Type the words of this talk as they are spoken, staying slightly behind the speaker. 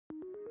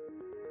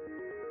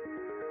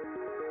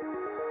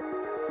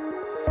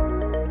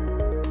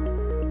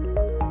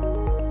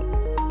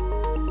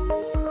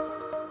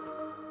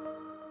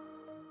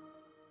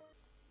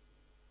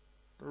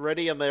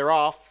ready and they're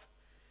off.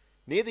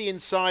 Near the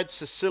inside,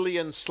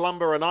 Sicilian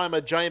Slumber and I'm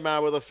a Jamar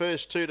were the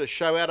first two to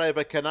show out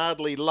over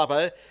Canardly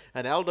Lover,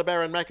 and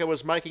Aldebaran Macca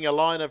was making a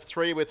line of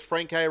three with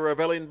Franco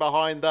Ravel in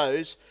behind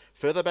those.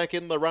 Further back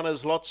in the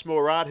runners, Lots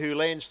More Art, who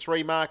lands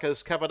three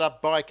markers covered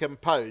up by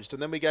Composed.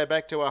 And then we go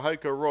back to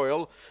Ahoka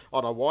Royal.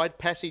 On a wide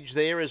passage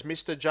there is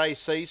Mr.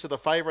 JC, so the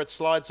favourite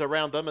slides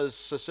around them as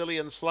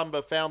Sicilian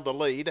Slumber found the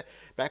lead.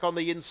 Back on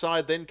the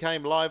inside then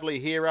came Lively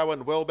Hero,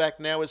 and well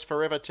back now is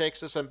Forever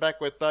Texas, and back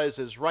with those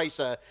is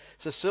Racer.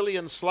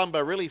 Sicilian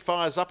Slumber really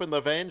fires up in the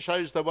van,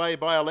 shows the way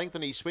by a length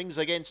and he swings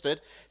against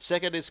it.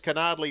 Second is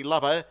Canardly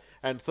Lover.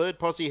 And third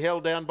posse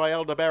held down by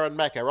Aldebaran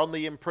Macca. On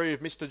the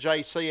improve, Mr.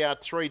 JC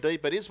out three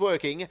deep, but is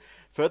working.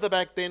 Further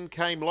back then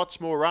came Lots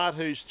More Art,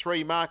 whose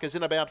three markers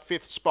in about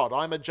fifth spot.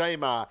 I'm a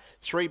Jamar,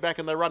 three back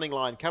in the running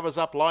line. Covers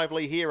up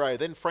Lively Hero,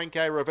 then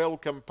Franco Ravel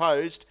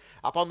Composed.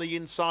 Up on the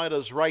inside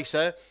is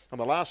Racer. And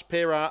the last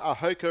pair are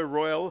Ahoka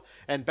Royal,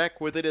 and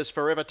back with it is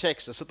Forever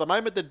Texas. At the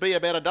moment there'd be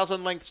about a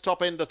dozen lengths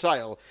top end to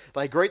tail.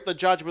 They greet the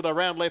judge with a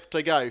round left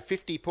to go.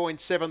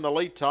 50.7 the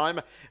lead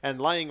time,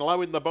 and laying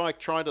low in the bike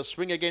trying to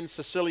swing against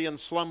Sicilian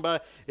Slumber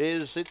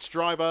is its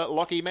driver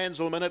Lockie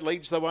Manzelman. It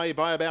leads the way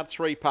by about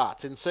 3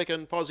 parts. In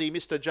second posse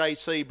Mr.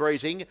 JC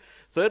breezing.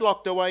 Third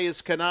locked away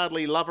is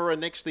Canardly Lover,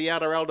 and next the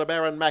outer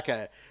Aldebaran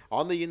Macca.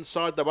 On the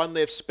inside, the one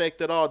they've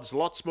spec'd at odds,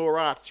 Lots More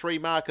Art, three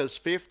markers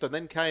fifth, and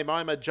then came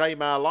I'm a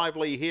Jamar,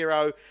 Lively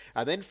Hero,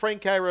 and then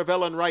Franco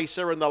Ravel and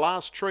Racer, and the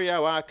last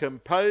trio are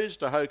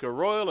Composed, Ahoka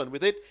Royal, and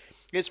with it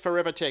is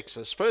Forever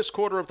Texas. First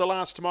quarter of the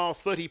last mile,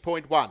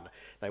 30.1.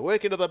 They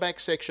work into the back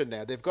section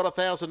now. They've got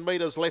 1,000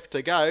 metres left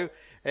to go,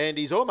 and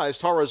he's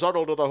almost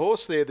horizontal to the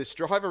horse there. This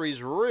driver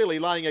is really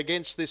laying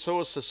against this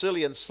horse,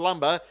 Sicilian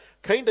Slumber.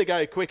 Keen to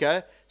go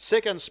quicker.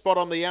 Second spot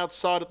on the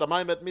outside at the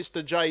moment,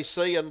 Mr.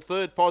 JC, and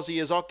third posse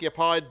is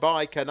occupied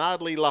by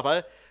Canardly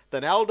Lover,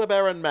 then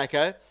Aldebaran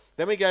Macca.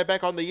 Then we go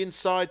back on the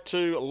inside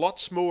to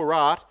Lots More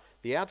Art.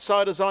 The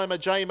outsiders, I'm a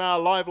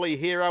Jamar, Lively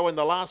Hero, and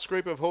the last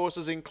group of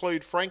horses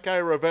include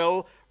Franco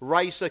Ravel,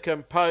 Racer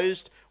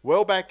Composed.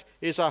 Well back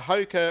is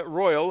Ahoka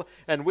Royal,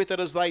 and with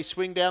it as they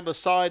swing down the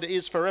side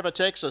is Forever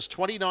Texas.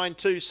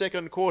 29.2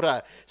 second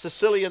quarter.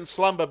 Sicilian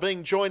Slumber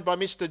being joined by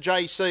Mr.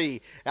 JC.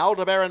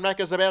 Aldebaran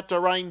Macca's about to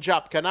range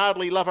up.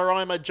 Canardly Lover,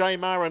 I'm a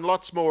Jamar, and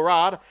Lots More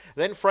Art.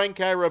 Then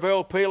Franco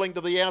Ravel peeling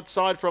to the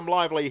outside from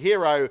Lively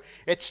Hero.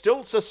 It's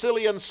still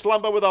Sicilian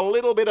Slumber with a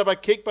little bit of a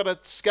kick, but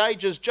its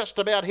gauge is just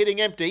about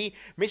hitting empty.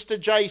 Mr.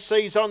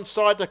 JC's on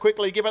side to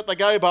quickly give it the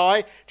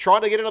go-by.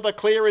 Trying to get into the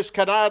clear is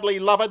Canardly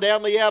Lover.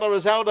 Down the outer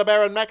is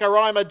Aldebaran Macca,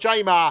 I'm a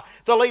Jamar.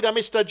 The leader,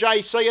 Mr.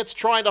 JC, it's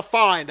trying to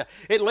find.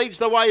 It leads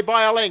the way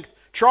by a length.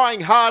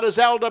 Trying hard as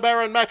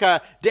Aldebaran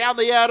Macca. Down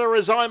the outer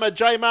is I'm a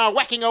Jamar.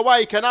 Whacking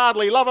away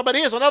Canardly Lover. But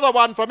here's another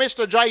one for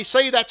Mr.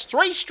 JC. That's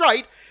three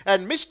straight.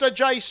 And Mr.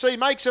 JC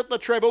makes it the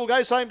treble.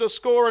 Goes home to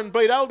score and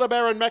beat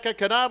Aldebaran Macca,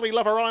 Canardly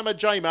Lover, I'm a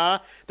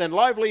Jamar. Then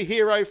Lively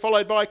Hero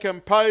followed by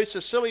Compose.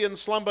 Sicilian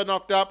Slumber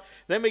knocked up.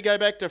 Then we go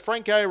back to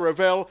Franco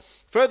Ravel.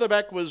 Further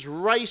back was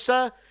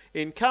Racer,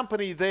 in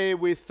company there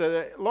with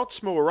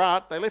Lots More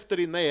Art. They left it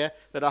in there.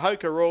 That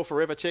Ahoka Royal,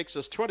 Forever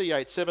Texas,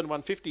 28.7,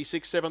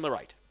 156.7 the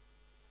rate.